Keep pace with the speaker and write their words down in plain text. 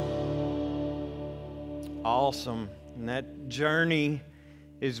Awesome. And that journey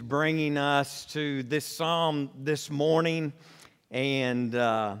is bringing us to this psalm this morning. And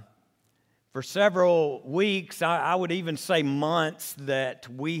for several weeks, I would even say months, that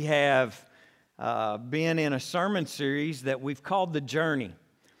we have been in a sermon series that we've called The Journey.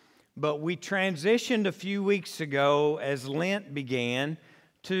 But we transitioned a few weeks ago as Lent began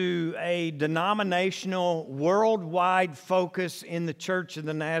to a denominational worldwide focus in the Church of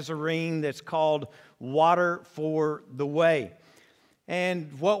the Nazarene that's called Water for the Way.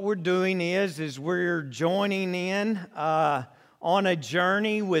 And what we're doing is we're joining in on a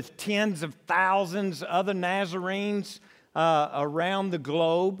journey with tens of thousands of other Nazarenes around the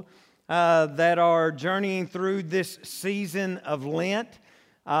globe that are journeying through this season of Lent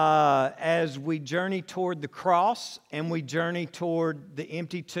as we journey toward the cross and we journey toward the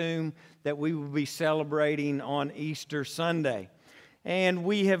empty tomb that we will be celebrating on Easter Sunday. And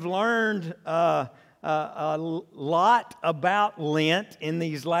we have learned a lot about Lent in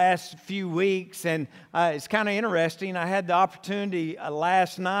these last few weeks, and it's kind of interesting. I had the opportunity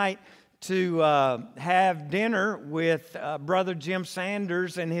last night to have dinner with Brother Jim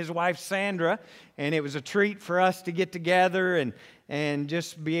Sanders and his wife Sandra, and it was a treat for us to get together and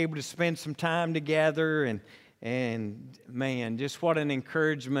just be able to spend some time together. And man, just what an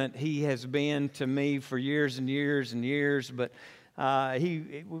encouragement he has been to me for years and years and years. But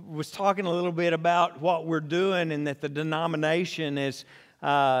he was talking a little bit about what we're doing, and that the denomination has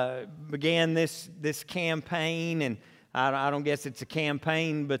began this campaign, and I don't guess it's a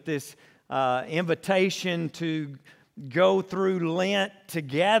campaign, but this invitation to go through Lent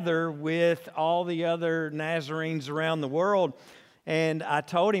together with all the other Nazarenes around the world. And I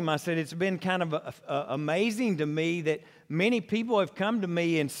told him, I said, it's been kind of amazing to me that many people have come to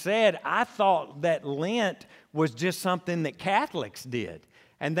me and said, I thought that Lent was just something that Catholics did.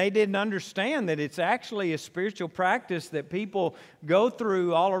 And they didn't understand that it's actually a spiritual practice that people go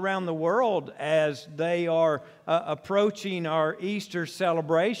through all around the world as they are approaching our Easter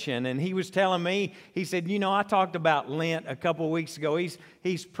celebration. And he was telling me, he said, I talked about Lent a couple of weeks ago.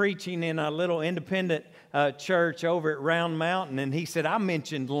 He's preaching in a little independent church over at Round Mountain. And he said, I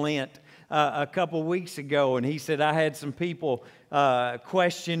mentioned Lent a couple of weeks ago. And he said, I had some people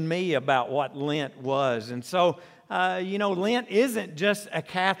question me about what Lent was. And so, Lent isn't just a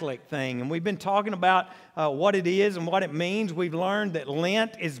Catholic thing, and we've been talking about what it is and what it means. We've learned that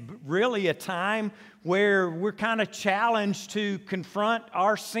Lent is really a time where we're kind of challenged to confront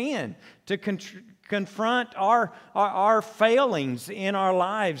our sin, to confront our failings in our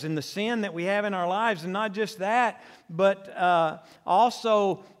lives and the sin that we have in our lives. And not just that, but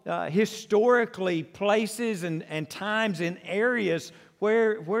also historically places and times and areas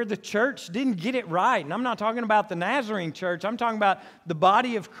where the church didn't get it right. And I'm not talking about the Nazarene church. I'm talking about the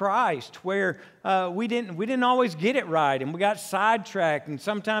body of Christ, where we didn't always get it right, and we got sidetracked, and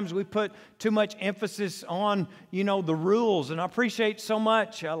sometimes we put too much emphasis on, the rules. And I appreciate so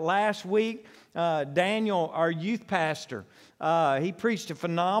much last week, Daniel, our youth pastor, he preached a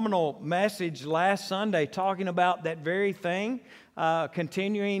phenomenal message last Sunday talking about that very thing,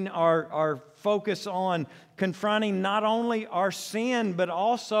 continuing our focus on confronting not only our sin, but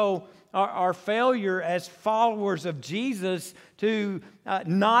also our failure as followers of Jesus to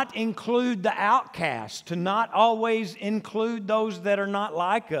not include the outcast, to not always include those that are not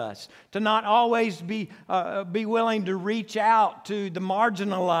like us, to not always be willing to reach out to the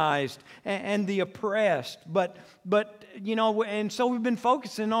marginalized and the oppressed. But and so we've been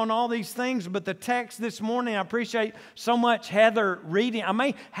focusing on all these things. But the text this morning, I appreciate so much Heather reading. I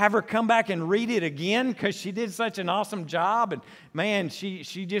may have her come back and read it again because she did such an awesome job. And man, she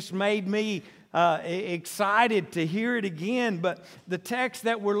just made me excited to hear it again. But the text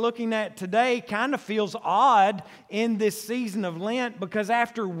that we're looking at today kind of feels odd in this season of Lent, because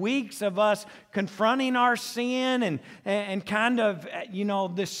after weeks of us confronting our sin and kind of,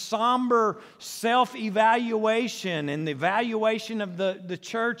 this somber self-evaluation and the evaluation of the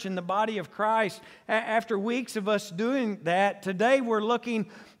church and the body of Christ, after weeks of us doing that, today we're looking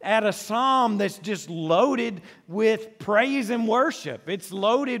at a psalm that's just loaded with praise and worship. It's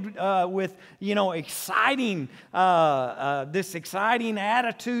loaded with, exciting, this exciting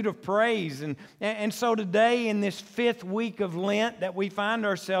attitude of praise. And so today, in this fifth week of Lent that we find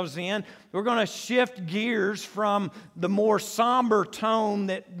ourselves in, we're going to shift gears from the more somber tone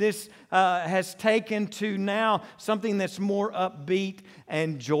that this has taken to now something that's more upbeat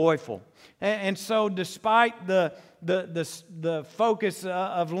and joyful. And so despite the focus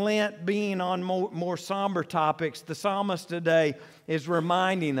of Lent being on more somber topics, the psalmist today is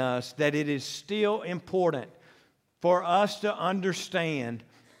reminding us that it is still important for us to understand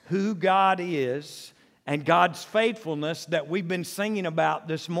who God is and God's faithfulness that we've been singing about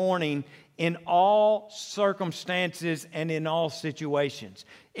this morning in all circumstances and in all situations.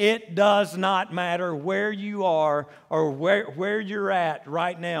 It does not matter where you are or where you're at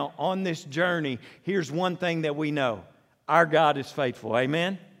right now on this journey. Here's one thing that we know. Our God is faithful.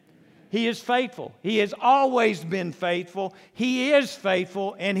 Amen? He is faithful. He has always been faithful. He is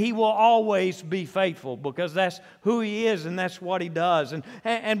faithful, and He will always be faithful because that's who He is and that's what He does.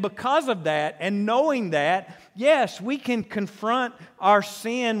 And because of that, and knowing that, yes, we can confront our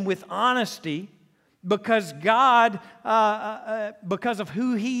sin with honesty because God, because of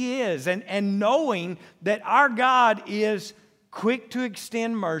who He is, and knowing that our God is quick to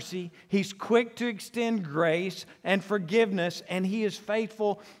extend mercy, He's quick to extend grace and forgiveness, and He is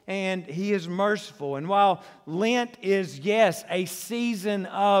faithful and He is merciful. And while Lent is, yes, a season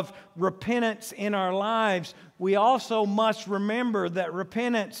of repentance in our lives, we also must remember that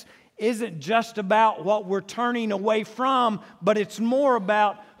repentance isn't just about what we're turning away from, but it's more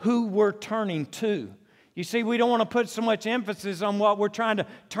about who we're turning to. You see, we don't want to put so much emphasis on what we're trying to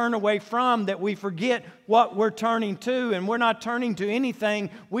turn away from that we forget what we're turning to, and we're not turning to anything.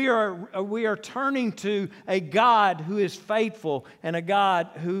 We are turning to a God who is faithful and a God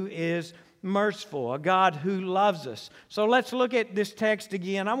who is merciful, a God who loves us. So let's look at this text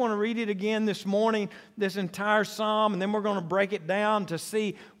again. I want to read it again this morning, this entire psalm, and then we're going to break it down to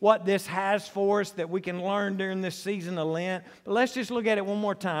see what this has for us that we can learn during this season of Lent. But let's just look at it one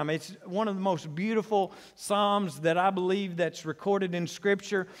more time. It's one of the most beautiful psalms that I believe that's recorded in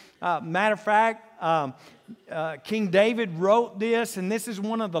Scripture. Matter of fact, King David wrote this, and this is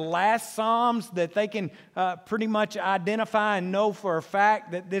one of the last psalms that they can pretty much identify and know for a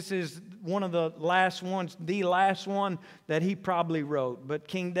fact that this is one of the last ones, the last one that he probably wrote. But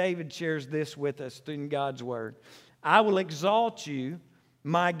King David shares this with us in God's Word. I will exalt you,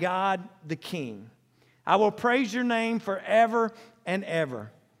 my God the King. I will praise your name forever and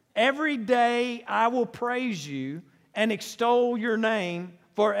ever. Every day I will praise you and extol your name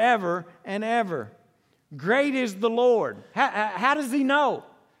forever and ever. Great is the Lord. How does he know?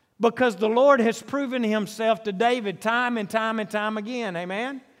 Because the Lord has proven Himself to David time and time and time again.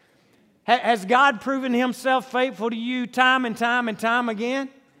 Amen? Has God proven Himself faithful to you time and time and time again?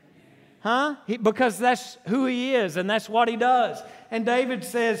 Huh? Because that's who He is and that's what He does. And David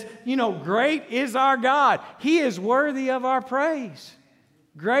says, great is our God. He is worthy of our praise.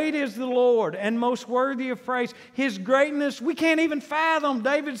 Great is the Lord and most worthy of praise. His greatness we can't even fathom.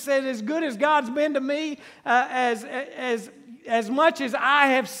 David said, as good as God's been to me, as much as I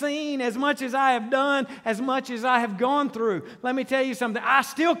have seen, as much as I have done, as much as I have gone through. Let me tell you something. I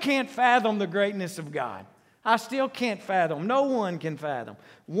still can't fathom the greatness of God. I still can't fathom. No one can fathom.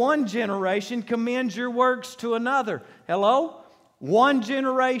 One generation commends your works to another. Hello? One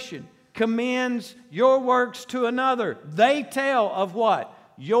generation commends your works to another. They tell of what?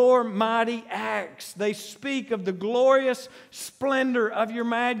 Your mighty acts. They speak of the glorious splendor of your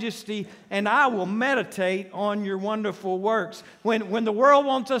majesty, and I will meditate on your wonderful works. When the world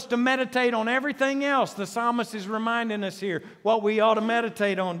wants us to meditate on everything else, the psalmist is reminding us here what we ought to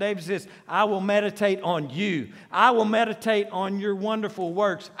meditate on. David says, I will meditate on you. I will meditate on your wonderful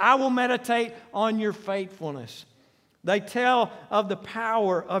works. I will meditate on your faithfulness. They tell of the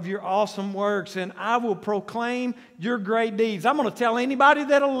power of your awesome works, and I will proclaim your great deeds. I'm going to tell anybody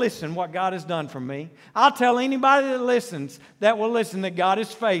that'll listen what God has done for me. I'll tell anybody that listens, that will listen, that God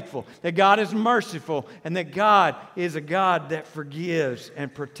is faithful, that God is merciful, and that God is a God that forgives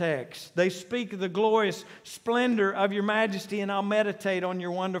and protects. They speak of the glorious splendor of your majesty, and I'll meditate on your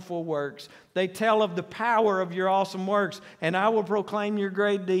wonderful works. They tell of the power of your awesome works, and I will proclaim your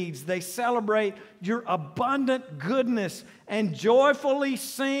great deeds. They celebrate your abundant goodness and joyfully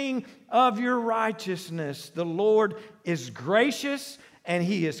sing of your righteousness. The Lord is gracious and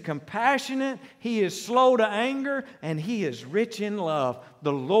He is compassionate. He is slow to anger and He is rich in love.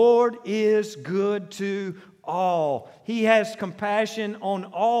 The Lord is good to all. He has compassion on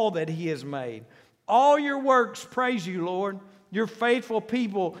all that He has made. All your works praise you, Lord. Your faithful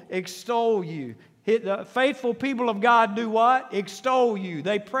people extol you. The faithful people of God do what? Extol you.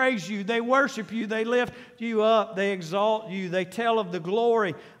 They praise you. They worship you. They lift you up. They exalt you. They tell of the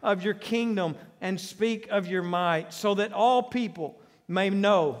glory of your kingdom and speak of your might, so that all people may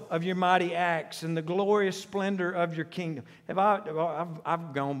know of your mighty acts and the glorious splendor of your kingdom.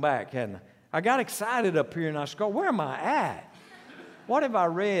 I've gone back, hadn't I? I got excited up here and I scrolled. Where am I at? What have I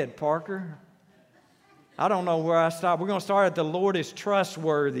read, Parker? I don't know where I stopped. We're going to start at the Lord is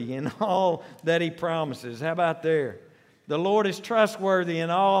trustworthy in all that He promises. How about there? The Lord is trustworthy in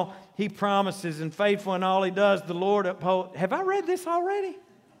all He promises and faithful in all He does. The Lord upholds. Have I read this already?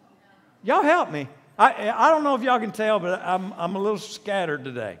 Y'all help me. I don't know if y'all can tell, but I'm a little scattered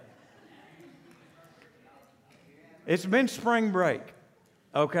today. It's been spring break,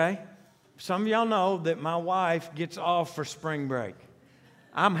 okay? Some of y'all know that my wife gets off for spring break.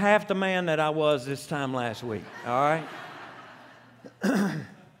 I'm half the man that I was this time last week, all right?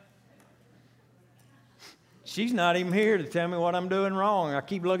 She's not even here to tell me what I'm doing wrong. I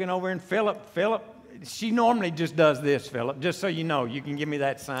keep looking over and Philip, she normally just does this, Philip, just so you know. You can give me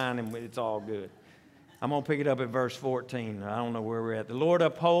that sign and it's all good. I'm going to pick it up at verse 14. I don't know where we're at. The Lord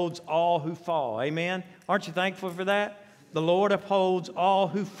upholds all who fall. Amen? Aren't you thankful for that? The Lord upholds all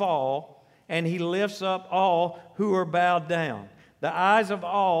who fall, and He lifts up all who are bowed down. The eyes of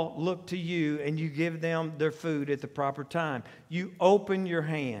all look to you, and you give them their food at the proper time. You open your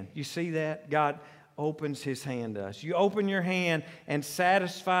hand. You see that? God opens His hand to us. You open your hand and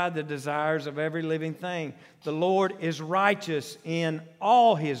satisfy the desires of every living thing. The Lord is righteous in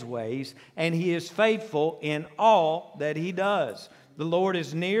all His ways, and He is faithful in all that He does. The Lord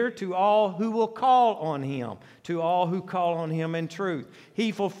is near to all who will call on Him, to all who call on Him in truth.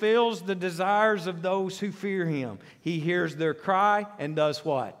 He fulfills the desires of those who fear Him. He hears their cry and does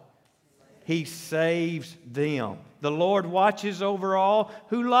what? He saves them. The Lord watches over all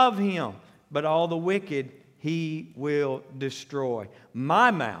who love Him, but all the wicked He will destroy.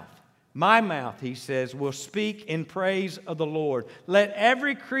 My mouth, He says, will speak in praise of the Lord. Let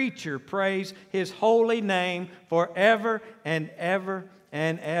every creature praise His holy name forever and ever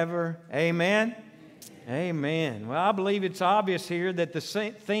and ever. Amen? Amen. Well, I believe it's obvious here that the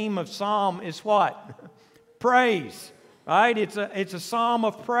theme of Psalm is what? Praise. Right? It's a psalm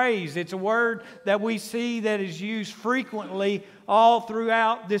of praise. It's a word that we see that is used frequently all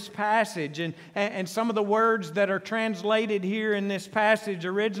throughout this passage. And some of the words that are translated here in this passage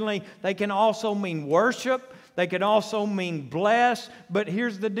originally, they can also mean worship. They can also mean bless. But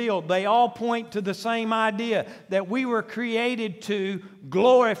here's the deal. They all point to the same idea, that we were created to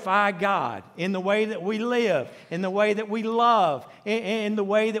glorify God in the way that we live, in the way that we love, in the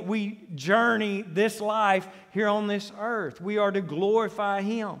way that we journey this life here on this earth. We are to glorify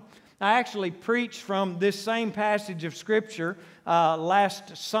Him. I actually preached from this same passage of Scripture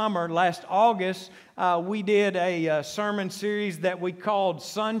last August. We did a sermon series that we called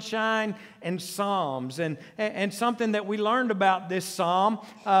Sunshine and Psalms. And something that we learned about this psalm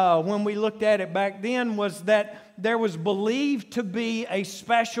when we looked at it back then was that there was believed to be a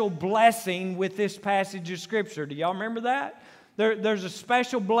special blessing with this passage of Scripture. Do y'all remember that? There's a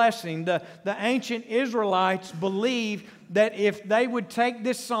special blessing. The ancient Israelites believed that if they would take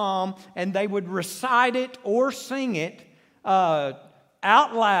this psalm and they would recite it or sing it out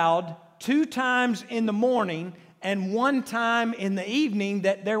loud 2 times in the morning and 1 time in the evening,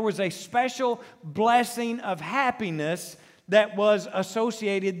 that there was a special blessing of happiness that was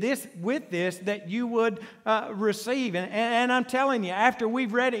associated with this that you would receive. And I'm telling you, after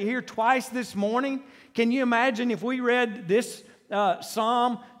we've read it here twice this morning, can you imagine if we read this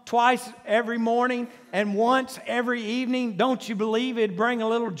psalm twice every morning and once every evening? Don't you believe it'd bring a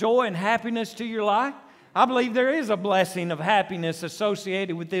little joy and happiness to your life? I believe there is a blessing of happiness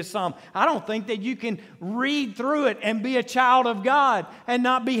associated with this psalm. I don't think that you can read through it and be a child of God and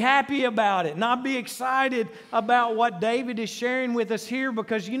not be happy about it, not be excited about what David is sharing with us here,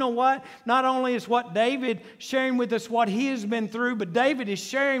 because you know what? Not only is what David sharing with us what he has been through, but David is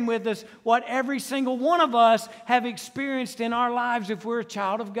sharing with us what every single one of us have experienced in our lives if we're a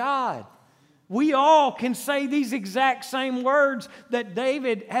child of God. We all can say these exact same words that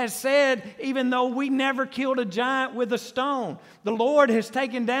David has said, even though we never killed a giant with a stone. The Lord has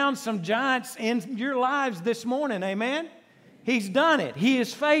taken down some giants in your lives this morning, amen? He's done it. He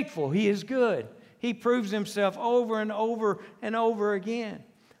is faithful. He is good. He proves Himself over and over and over again.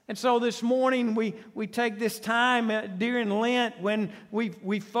 And so this morning we take this time during Lent when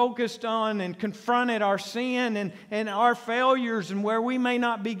we focused on and confronted our sin and our failures and where we may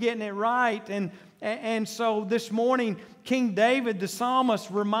not be getting it right. And so this morning, King David, the psalmist,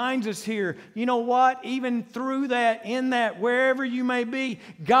 reminds us here, you know what? Even through that, in that, wherever you may be,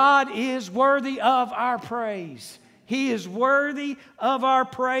 God is worthy of our praise. He is worthy of our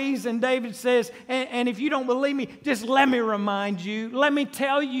praise. And David says, and if you don't believe me, just let me remind you, let me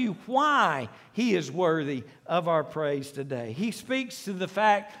tell you why He is worthy of our praise today. He speaks to the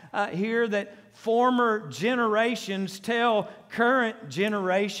fact here that former generations tell current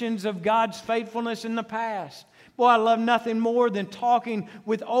generations of God's faithfulness in the past. Boy, I love nothing more than talking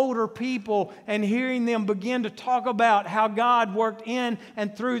with older people and hearing them begin to talk about how God worked in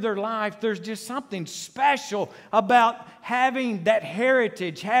and through their life. There's just something special about having that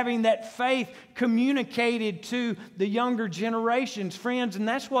heritage, having that faith communicated to the younger generations, friends. And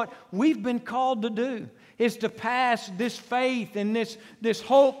that's what we've been called to do, is to pass this faith and this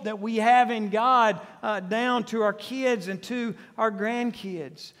hope that we have in God down to our kids and to our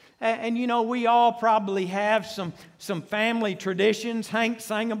grandkids. And you know, we all probably have some family traditions. Hank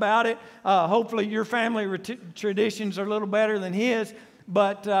sang about it. Hopefully your family traditions are a little better than his.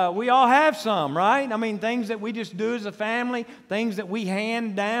 But we all have some, right? I mean, things that we just do as a family, things that we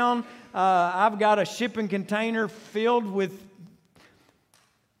hand down. I've got a shipping container filled with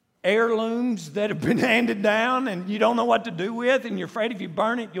heirlooms that have been handed down and you don't know what to do with, and you're afraid if you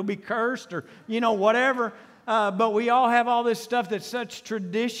burn it, you'll be cursed, or, you know, whatever. But we all have all this stuff that's such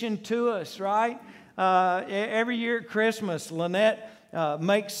tradition to us, right? Every year at Christmas, Lynette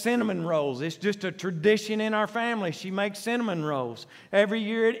makes cinnamon rolls. It's just a tradition in our family. She makes cinnamon rolls. Every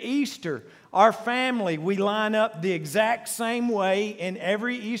year at Easter, our family, we line up the exact same way in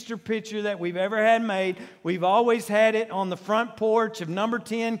every Easter picture that we've ever had made. We've always had it on the front porch of number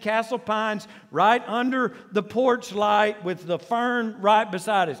 10 Castle Pines, right under the porch light with the fern right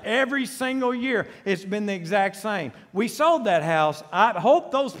beside us. Every single year, it's been the exact same. We sold that house. I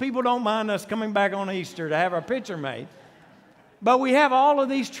hope those people don't mind us coming back on Easter to have our picture made. But we have all of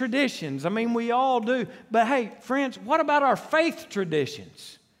these traditions. I mean, we all do. But hey, friends, what about our faith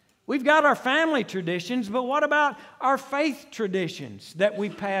traditions? We've got our family traditions, but what about our faith traditions that we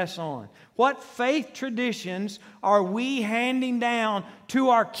pass on? What faith traditions are we handing down to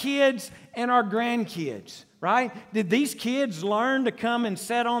our kids and our grandkids, right? Did these kids learn to come and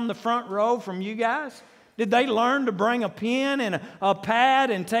sit on the front row from you guys? Did they learn to bring a pen and a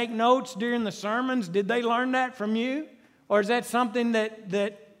pad and take notes during the sermons? Did they learn that from you? Or is that something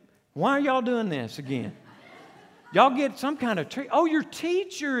that why are y'all doing this again? Y'all get some kind of treat. Oh, your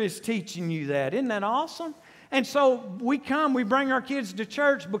teacher is teaching you that. Isn't that awesome? And so we bring our kids to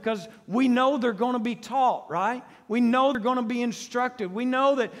church because we know they're going to be taught, right? We know they're going to be instructed. We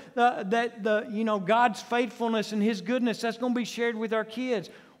know that God's faithfulness and His goodness, that's going to be shared with our kids.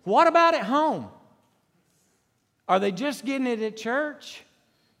 What about at home? Are they just getting it at church?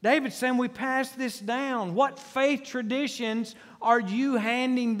 David's saying we pass this down. What faith traditions are you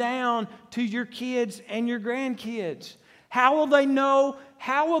handing down to your kids and your grandkids? How will they know?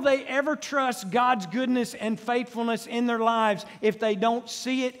 How will they ever trust God's goodness and faithfulness in their lives if they don't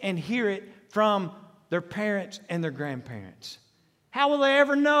see it and hear it from their parents and their grandparents? How will they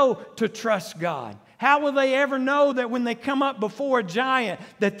ever know to trust God? How will they ever know that when they come up before a giant,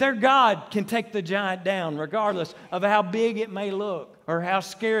 that their God can take the giant down regardless of how big it may look or how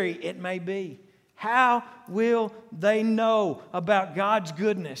scary it may be? How will they know about God's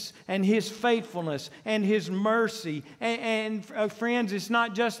goodness and His faithfulness and His mercy? And friends, it's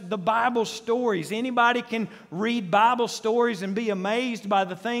not just the Bible stories. Anybody can read Bible stories and be amazed by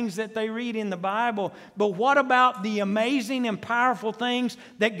the things that they read in the Bible. But what about the amazing and powerful things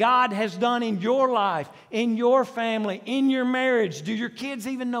that God has done in your life, in your family, in your marriage? Do your kids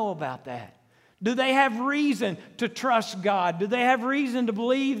even know about that? Do they have reason to trust God? Do they have reason to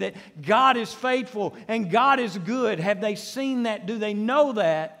believe that God is faithful and God is good? Have they seen that? Do they know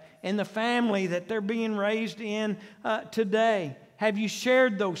that in the family that they're being raised in today? Have you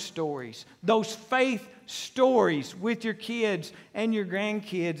shared those stories, those faith stories with your kids and your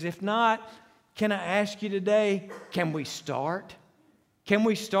grandkids? If not, can I ask you today, can we start? Can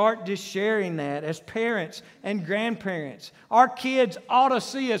we start just sharing that as parents and grandparents? Our kids ought to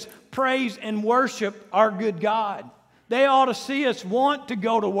see us praise and worship our good God. They ought to see us want to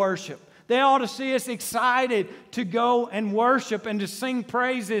go to worship. They ought to see us excited to go and worship and to sing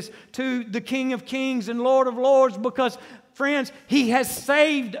praises to the King of Kings and Lord of Lords because, friends, He has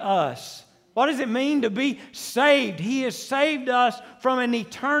saved us. What does it mean to be saved? He has saved us from an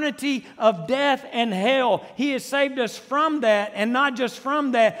eternity of death and hell. He has saved us from that, and not just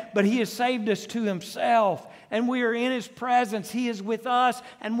from that, but He has saved us to Himself. And we are in His presence. He is with us,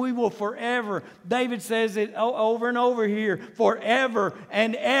 and we will forever. David says it over and over here, forever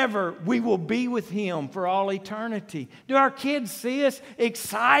and ever we will be with Him for all eternity. Do our kids see us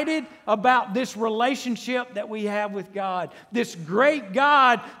excited about this relationship that we have with God? This great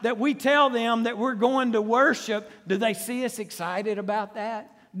God that we tell them that we're going to worship, do they see us excited about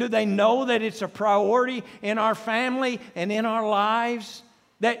that? Do they know that it's a priority in our family and in our lives?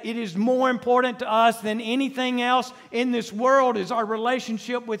 That it is more important to us than anything else in this world is our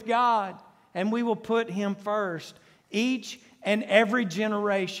relationship with God. And we will put Him first. Each and every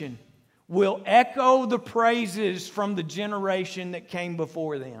generation will echo the praises from the generation that came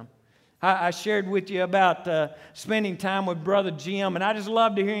before them. I shared with you about spending time with Brother Jim, and I just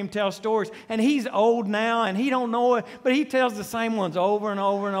love to hear him tell stories. And he's old now, and he don't know it, but he tells the same ones over and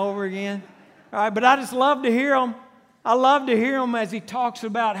over and over again. All right, but I just love to hear them. I love to hear him as he talks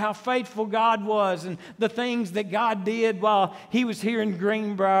about how faithful God was and the things that God did while he was here in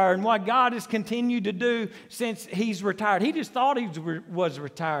Greenbrier and what God has continued to do since he's retired. He just thought he was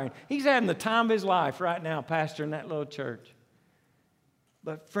retiring. He's having the time of his life right now pastoring that little church.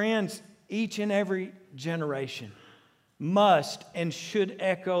 But friends, each and every generation must and should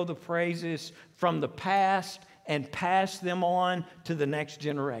echo the praises from the past and pass them on to the next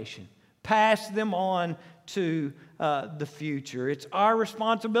generation. Pass them on to the future. It's our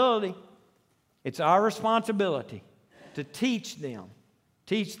responsibility. It's our responsibility to teach them,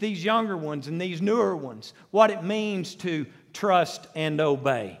 teach these younger ones and these newer ones what it means to trust and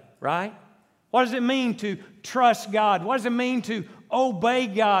obey, right? What does it mean to trust God? What does it mean to obey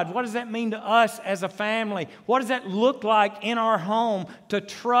God? What does that mean to us as a family? What does that look like in our home to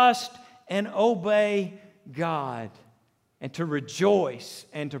trust and obey God and to rejoice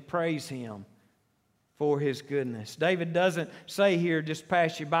and to praise Him for His goodness? David doesn't say here, just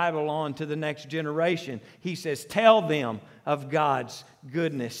pass your Bible on to the next generation. He says, tell them of God's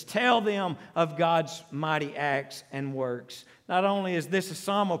goodness. Tell them of God's mighty acts and works. Not only is this a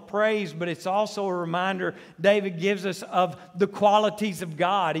psalm of praise, but it's also a reminder David gives us of the qualities of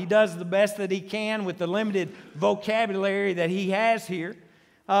God. He does the best that he can with the limited vocabulary that he has here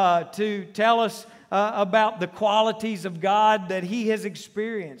to tell us about the qualities of God that he has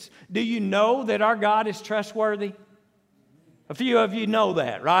experienced. Do you know that our God is trustworthy? A few of you know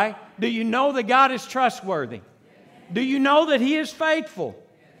that, right? Do you know that God is trustworthy? Do you know that He is faithful?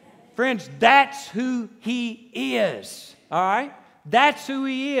 Friends, that's who He is, all right? That's who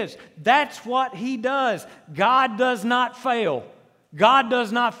He is. That's what He does. God does not fail. God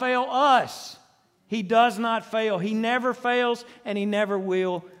does not fail us. He does not fail. He never fails, and He never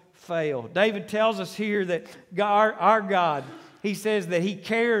will fail. David tells us here that our God, he says that He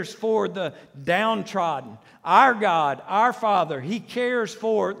cares for the downtrodden. Our God, our Father, He cares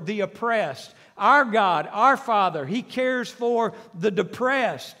for the oppressed. Our God, our Father, He cares for the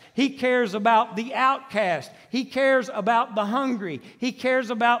depressed. He cares about the outcast. He cares about the hungry. He cares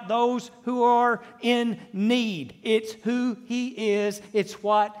about those who are in need. It's who He is. It's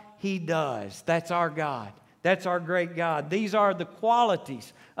what He does. That's our God. That's our great God. These are the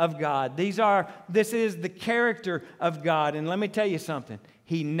qualities of God. This is the character of God. And let me tell you something.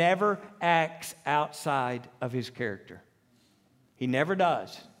 He never acts outside of His character. He never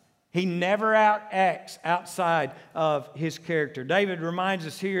does. He never acts outside of His character. David reminds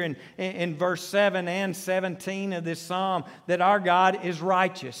us here in verse 7 and 17 of this psalm that our God is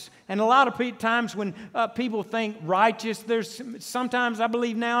righteous. And a lot of times when people think righteous, there's sometimes, I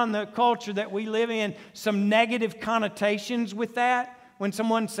believe now in the culture that we live in, some negative connotations with that. When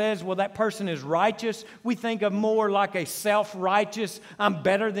someone says, well, that person is righteous, we think of more like a self-righteous, I'm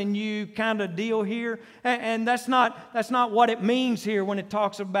better than you kind of deal here. And that's not what it means here when it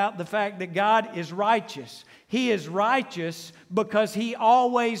talks about the fact that God is righteous. He is righteous because He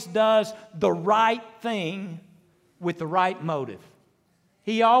always does the right thing with the right motive.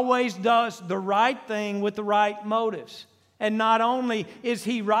 He always does the right thing with the right motives. And not only is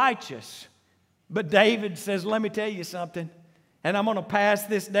He righteous, but David says, let me tell you something. And I'm going to pass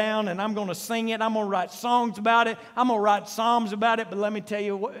this down and I'm going to sing it. I'm going to write songs about it. I'm going to write psalms about it. But let me tell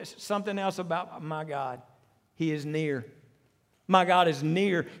you something else about my God. He is near. My God is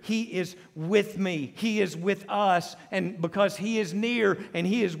near. He is with me. He is with us. And because He is near and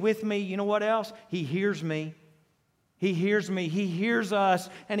He is with me, you know what else? He hears me. He hears me. He hears us.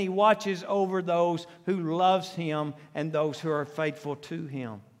 And He watches over those who loves Him and those who are faithful to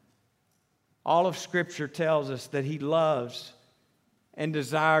Him. All of Scripture tells us that He loves and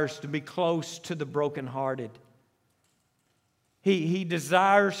desires to be close to the brokenhearted. He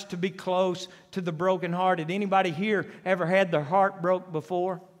desires to be close to the brokenhearted. Anybody here ever had their heart broke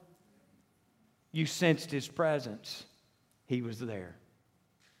before? You sensed His presence. He was there.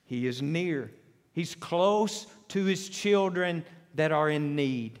 He is near. He's close to His children that are in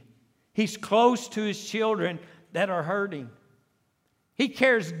need. He's close to His children that are hurting. He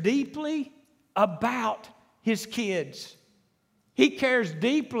cares deeply about His kids. He cares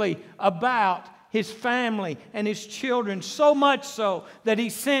deeply about His family and His children, so much so that He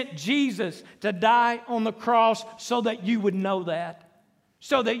sent Jesus to die on the cross so that you would know that.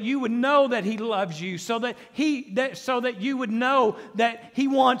 so that you would know that He loves you, so that you would know that He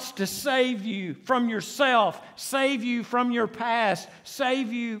wants to save you from yourself, save you from your past,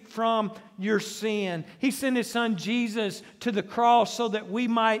 save you from your sin. He sent His Son Jesus to the cross so that we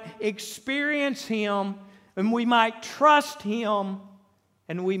might experience Him, and we might trust Him,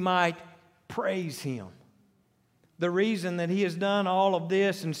 and we might praise Him. The reason that He has done all of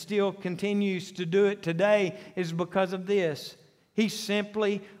this and still continues to do it today is because of this. He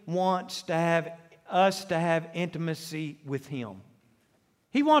simply wants to have us to have intimacy with Him.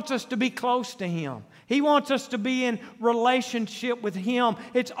 He wants us to be close to Him. He wants us to be in relationship with Him.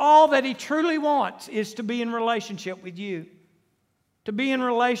 It's all that He truly wants, is to be in relationship with you. To be in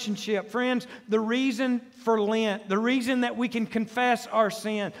relationship. Friends, the reason for Lent, the reason that we can confess our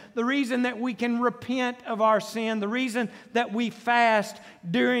sin, the reason that we can repent of our sin, the reason that we fast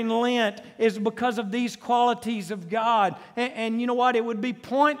during Lent is because of these qualities of God. And you know what? It would be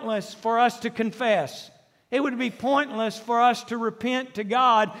pointless for us to confess. It would be pointless for us to repent to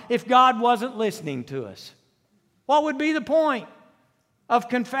God if God wasn't listening to us. What would be the point of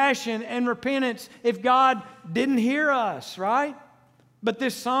confession and repentance if God didn't hear us, right? But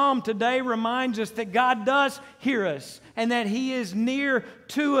this psalm today reminds us that God does hear us and that He is near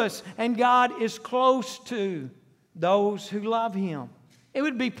to us and God is close to those who love Him. It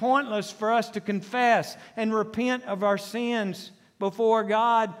would be pointless for us to confess and repent of our sins before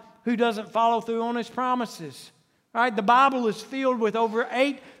God who doesn't follow through on His promises. Right? The Bible is filled with over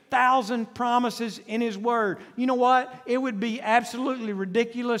 8,000 promises in His Word. You know what? It would be absolutely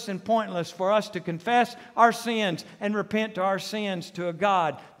ridiculous and pointless for us to confess our sins and repent to our sins to a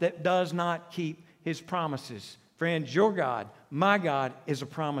God that does not keep His promises. Friends, your God, my God, is a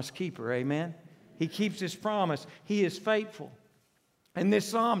promise keeper. Amen? He keeps His promise. He is faithful. And this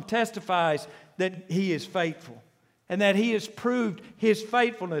psalm testifies that He is faithful and that He has proved His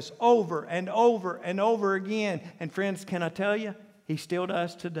faithfulness over and over and over again. And friends, can I tell you? He still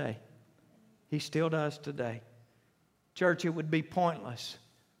does today. He still does today. Church, it would be pointless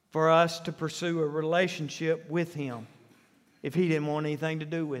for us to pursue a relationship with Him if He didn't want anything to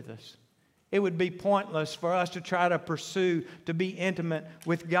do with us. It would be pointless for us to try to pursue to be intimate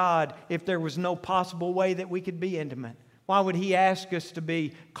with God if there was no possible way that we could be intimate. Why would He ask us to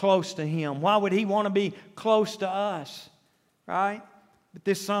be close to Him? Why would He want to be close to us? Right? But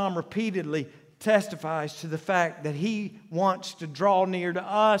this psalm repeatedly testifies to the fact that He wants to draw near to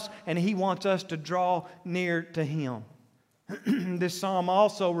us and He wants us to draw near to Him. This psalm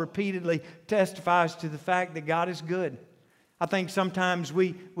also repeatedly testifies to the fact that God is good. I think sometimes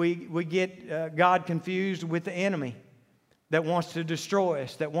we get God confused with the enemy that wants to destroy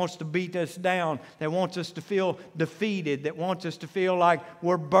us, that wants to beat us down, that wants us to feel defeated, that wants us to feel like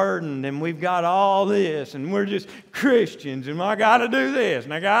we're burdened and we've got all this and we're just Christians and I got to do this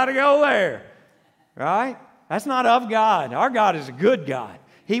and I got to go there. Right? That's not of God. Our God is a good God.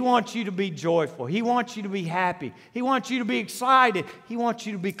 He wants you to be joyful. He wants you to be happy. He wants you to be excited. He wants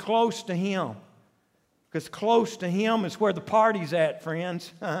you to be close to Him. Because close to Him is where the party's at,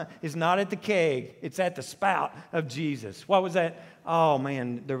 friends. It's not at the keg. It's at the spout of Jesus. What was that? Oh,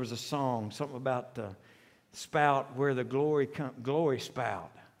 man, there was a song, something about the spout where the glory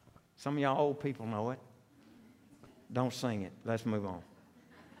spout. Some of y'all old people know it. Don't sing it. Let's move on.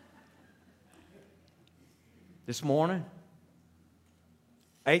 This morning,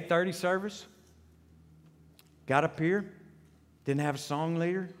 8:30 service, got up here, didn't have a song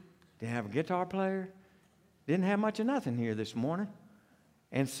leader, didn't have a guitar player, didn't have much of nothing here this morning.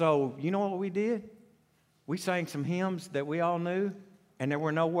 And so, you know what we did? We sang some hymns that we all knew, and there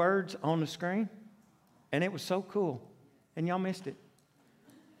were no words on the screen, and it was so cool, and y'all missed it.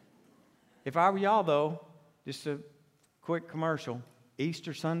 If I were y'all, though, just a quick commercial,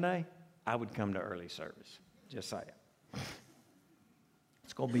 Easter Sunday, I would come to early service. Just say it.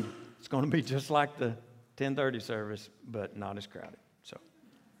 It's going to be just like the 10:30 service, but not as crowded. So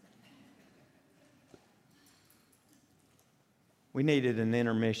we needed an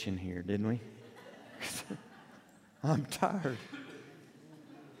intermission here, didn't we? I'm tired.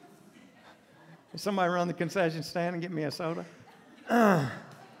 Can somebody run the concession stand and get me a soda? I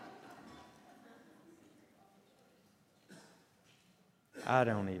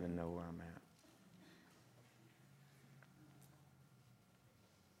don't even know where I'm at.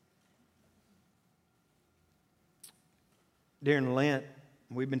 During Lent,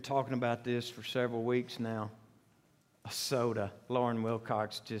 we've been talking about this for several weeks now. A soda. Lauren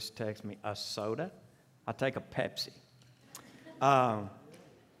Wilcox just texted me, a soda? I'll take a Pepsi.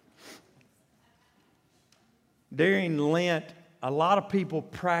 During Lent, a lot of people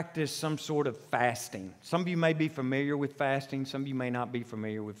practice some sort of fasting. Some of you may be familiar with fasting. Some of you may not be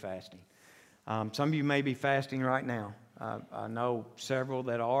familiar with fasting. Some of you may be fasting right now. I know several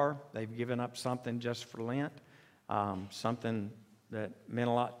that are. They've given up something just for Lent, something that meant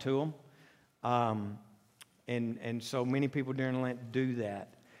a lot to them. And so many people during Lent do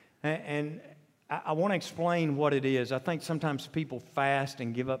that. And I want to explain what it is. I think sometimes people fast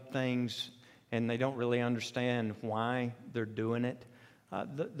and give up things and they don't really understand why they're doing it.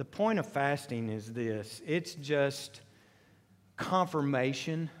 The point of fasting is this. It's just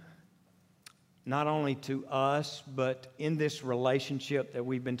confirmation, not only to us, but in this relationship that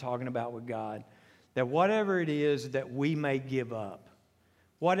we've been talking about with God, that whatever it is that we may give up,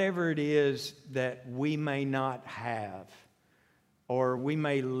 whatever it is that we may not have, or we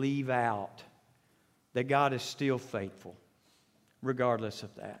may leave out, that God is still faithful, regardless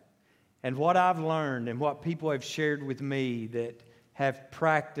of that. And what I've learned and what people have shared with me that have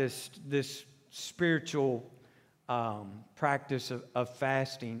practiced this spiritual practice of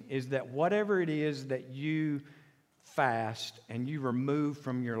fasting is that whatever it is that you fast and you remove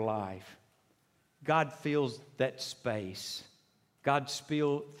from your life, God fills that space. God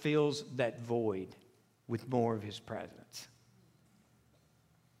fills that void with more of His presence.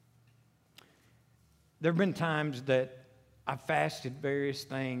 There have been times that I fasted various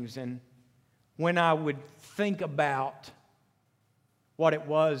things, and when I would think about what it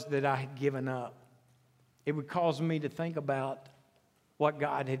was that I had given up, it would cause me to think about what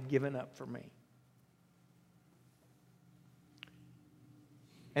God had given up for me.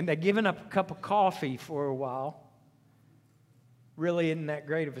 And that giving up a cup of coffee for a while really isn't that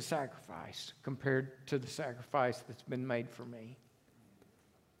great of a sacrifice compared to the sacrifice that's been made for me.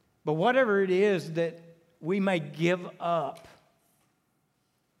 But whatever it is that we may give up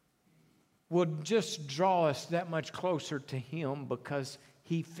will just draw us that much closer to Him because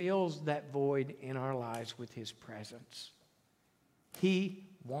He fills that void in our lives with His presence. He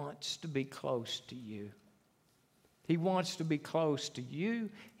wants to be close to you. He wants to be close to you.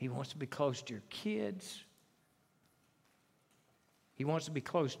 He wants to be close to your kids. He wants to be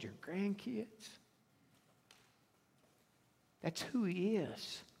close to your grandkids. That's who He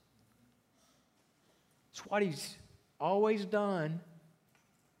is. It's what He's always done.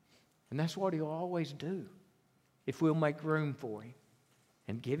 And that's what He'll always do if we'll make room for Him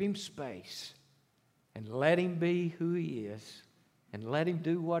and give Him space and let Him be who He is and let Him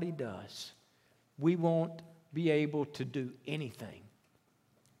do what He does. We won't be able to do anything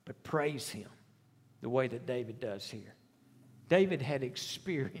but praise Him the way that David does here. David had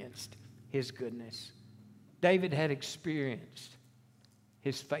experienced His goodness. David had experienced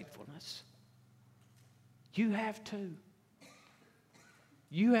His faithfulness. You have too.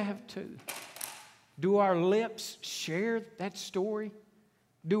 You have too. Do our lips share that story?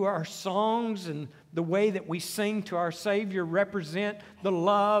 Do our songs and the way that we sing to our Savior represent the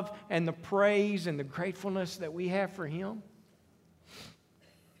love and the praise and the gratefulness that we have for Him?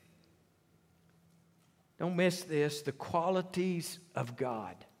 Don't miss this, the qualities of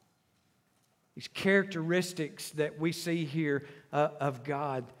God. These characteristics that we see here of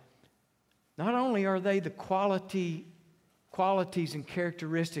God. Not only are they the qualities and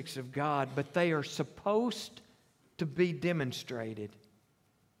characteristics of God, but they are supposed to be demonstrated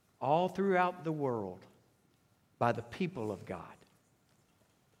all throughout the world by the people of God.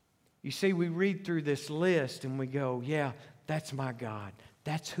 You see, we read through this list and we go, yeah, that's my God.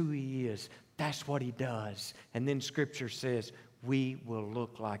 That's who He is. That's what He does. And then Scripture says, we will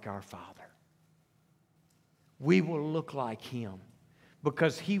look like our Father. We will look like Him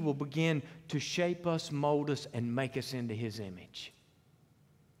because He will begin to shape us, mold us, and make us into His image.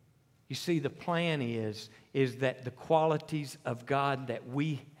 You see, the plan is that the qualities of God that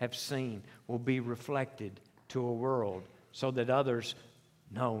we have seen will be reflected to a world so that others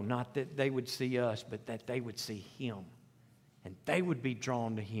know, not that they would see us, but that they would see Him. And they would be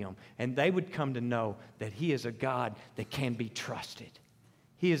drawn to Him. And they would come to know that He is a God that can be trusted.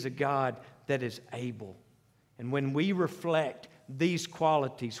 He is a God that is able. And when we reflect these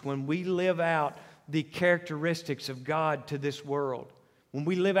qualities, when we live out the characteristics of God to this world, when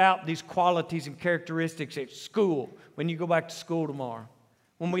we live out these qualities and characteristics at school, when you go back to school tomorrow,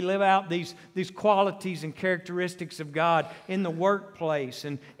 when we live out these qualities and characteristics of God in the workplace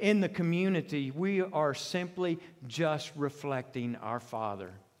and in the community, we are simply just reflecting our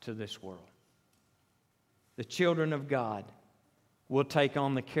Father to this world. The children of God will take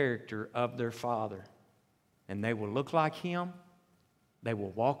on the character of their Father, and they will look like Him, they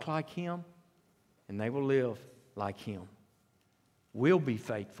will walk like Him, and they will live like Him. We'll be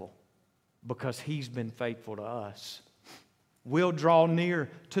faithful because He's been faithful to us. We'll draw near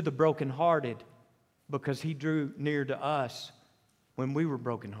to the brokenhearted because He drew near to us when we were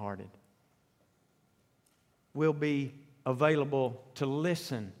brokenhearted. We'll be available to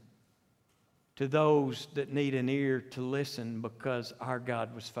listen to those that need an ear to listen because our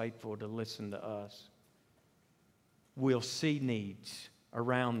God was faithful to listen to us. We'll see needs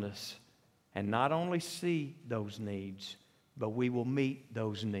around us and not only see those needs, but we will meet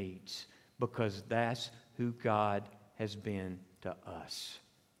those needs because that's who God has been to us.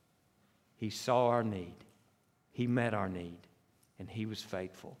 He saw our need. He met our need, and He was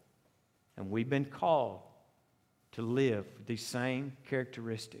faithful. And we've been called to live with these same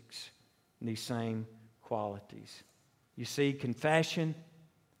characteristics and these same qualities. You see, confession,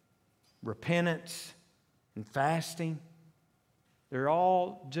 repentance, and fasting, they're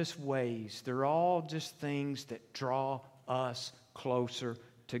all just ways. They're all just things that draw us closer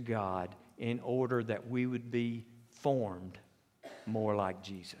to God in order that we would be formed more like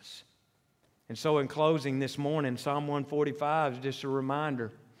Jesus. And so in closing this morning, Psalm 145 is just a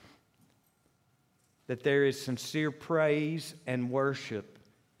reminder that there is sincere praise and worship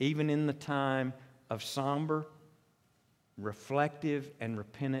even in the time of somber, reflective, and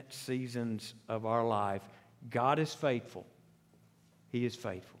repentant seasons of our life. God is faithful. He is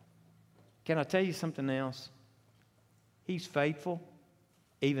faithful. Can I tell you something else? He's faithful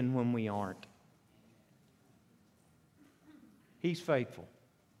even when we aren't. He's faithful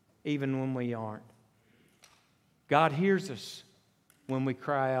even when we aren't. God hears us when we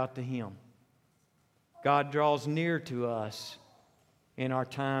cry out to Him. God draws near to us in our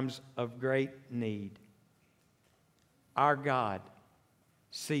times of great need. Our God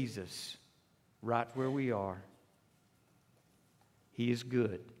sees us right where we are. He is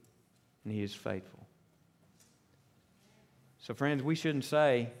good and He is faithful. So friends, we shouldn't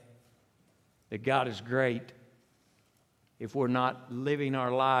say that God is great if we're not living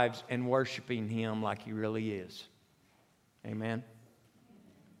our lives and worshiping Him like He really is. Amen?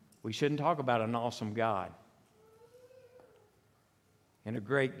 We shouldn't talk about an awesome God and a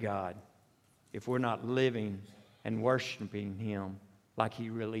great God if we're not living and worshiping Him like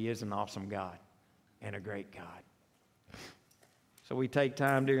He really is an awesome God and a great God. So we take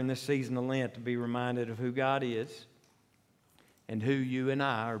time during this season of Lent to be reminded of who God is and who you and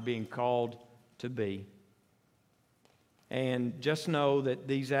I are being called to be. And just know that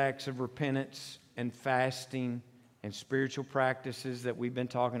these acts of repentance and fasting and spiritual practices that we've been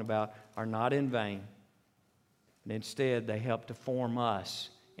talking about are not in vain. And instead, they help to form us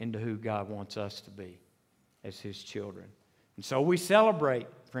into who God wants us to be as His children. And so we celebrate,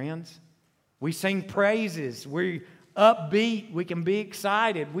 friends. We sing praises. We're upbeat. We can be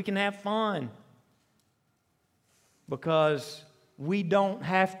excited. We can have fun. Because we don't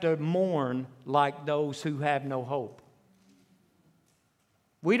have to mourn like those who have no hope.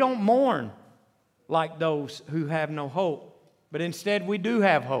 We don't mourn like those who have no hope, but instead we do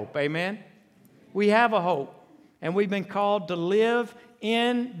have hope. Amen? We have a hope, and we've been called to live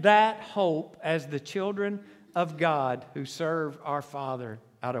in that hope as the children of God who serve our Father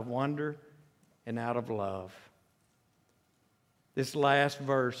out of wonder and out of love. This last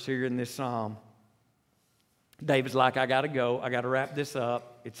verse here in this psalm, David's like, I got to go. I got to wrap this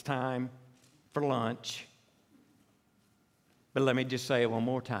up. It's time for lunch. But let me just say it one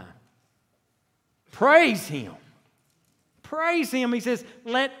more time. Praise Him. Praise Him. He says,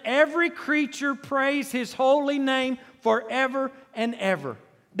 let every creature praise His holy name forever and ever.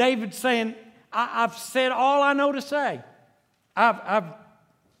 David's saying, I've said all I know to say. I've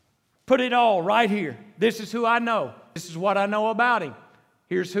put it all right here. This is who I know. This is what I know about Him.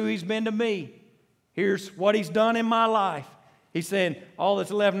 Here's who He's been to me. Here's what He's done in my life. He's saying, all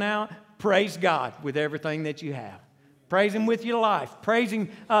that's left now, praise God with everything that you have. Praise Him with your life. Praise Him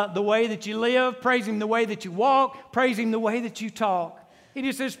the way that you live. Praise Him the way that you walk. Praise Him the way that you talk. He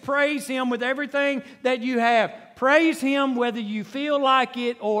just says praise Him with everything that you have. Praise Him whether you feel like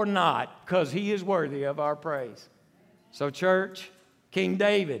it or not, because He is worthy of our praise. So church, King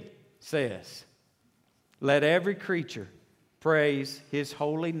David says, let every creature praise His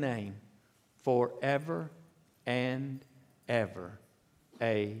holy name forever and ever.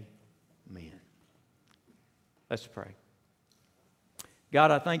 Amen. Let's pray. God,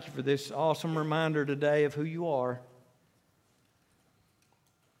 I thank You for this awesome reminder today of who You are,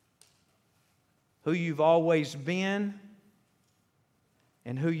 who You've always been,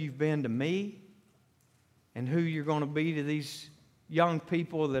 and who You've been to me, and who You're going to be to these young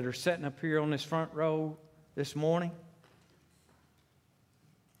people that are sitting up here on this front row this morning.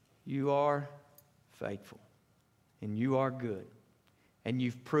 You are faithful, and You are good, And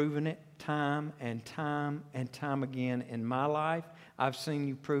you've proven it time and time and time again in my life. I've seen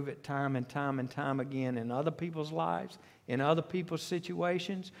you prove it time and time and time again in other people's lives, in other people's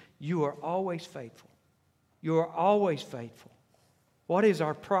situations. You are always faithful. You are always faithful. What is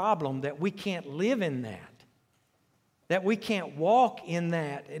our problem? That we can't live in that. That we can't walk in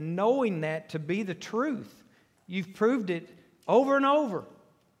that and knowing that to be the truth. You've proved it over and over.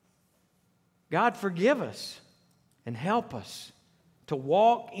 God, forgive us and help us to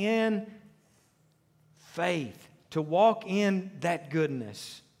walk in faith, to walk in that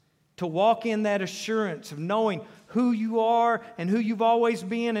goodness, to walk in that assurance of knowing who you are and who you've always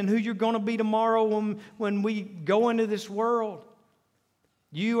been and who you're going to be tomorrow when we go into this world.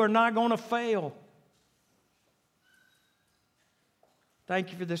 You are not going to fail.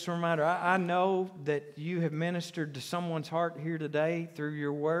 Thank you for this reminder. I know that you have ministered to someone's heart here today through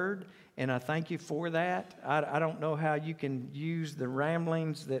your word, and I thank you for that. I don't know how you can use the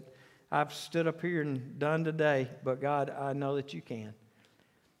ramblings that I've stood up here and done today, but God, I know that you can.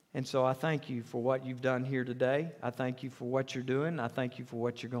 And so I thank you for what you've done here today. I thank you for what you're doing. I thank you for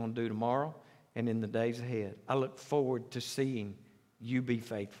what you're going to do tomorrow and in the days ahead. I look forward to seeing you be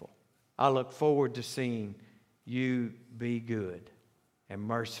faithful. I look forward to seeing you be good and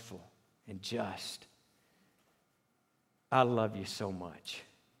merciful and just. I love you so much.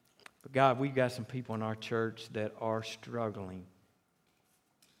 But God, we've got some people in our church that are struggling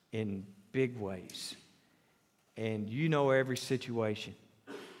in big ways. And you know every situation.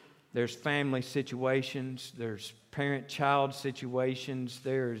 There's family situations, there's parent-child situations,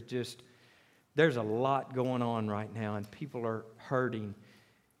 there's a lot going on right now, and people are hurting.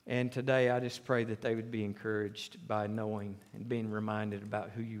 And today I just pray that they would be encouraged by knowing and being reminded about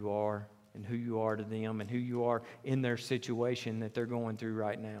who you are and who you are to them and who you are in their situation that they're going through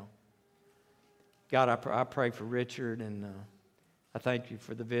right now. God, I pray for Richard, and I thank you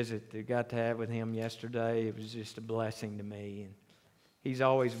for the visit that I got to have with him yesterday. It was just a blessing to me. And he's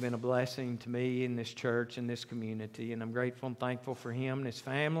always been a blessing to me in this church and this community, and I'm grateful and thankful for him and his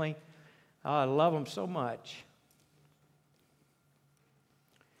family. I love them so much.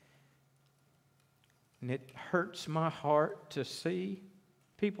 And it hurts my heart to see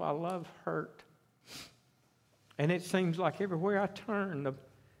people I love hurt. And it seems like everywhere I turn, the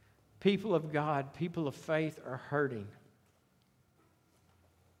people of God, people of faith are hurting.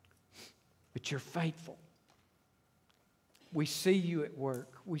 But you're faithful. We see you at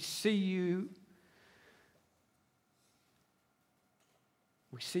work. We see you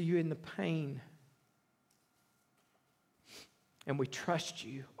in the pain. And we trust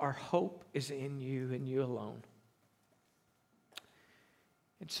you. Our hope is in you and you alone.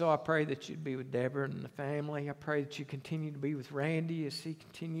 And so I pray that you'd be with Deborah and the family. I pray that you continue to be with Randy as he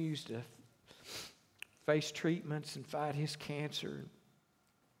continues to face treatments and fight his cancer.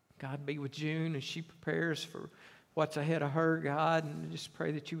 God, be with June as she prepares for what's ahead of her, God. And I just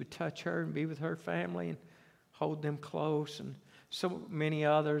pray that you would touch her and be with her family and hold them close. And so many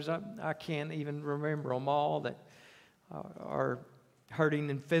others, I can't even remember them all, that are hurting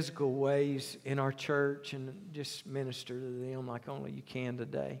in physical ways in our church, and just minister to them like only you can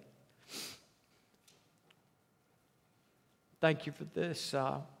today. Thank you for this.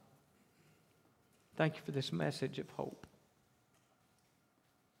 Thank you for this message of hope.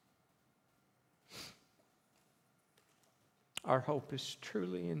 Our hope is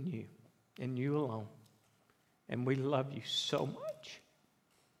truly in you, and you alone. And we love you so much.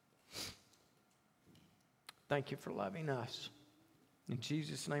 Thank you for loving us. In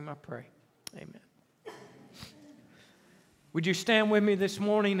Jesus' name I pray. Amen. Would you stand with me this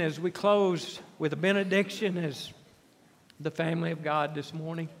morning as we close with a benediction as the family of God this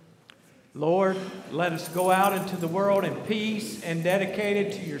morning? Lord, let us go out into the world in peace and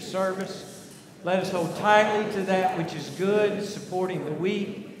dedicated to your service. Let us hold tightly to that which is good, supporting the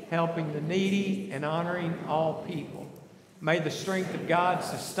weak, helping the needy, and honoring all people. May the strength of God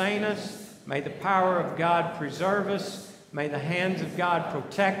sustain us. May the power of God preserve us. May the hands of God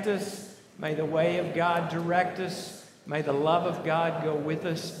protect us. May the way of God direct us. May the love of God go with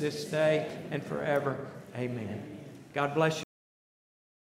us this day and forever. Amen. God bless you.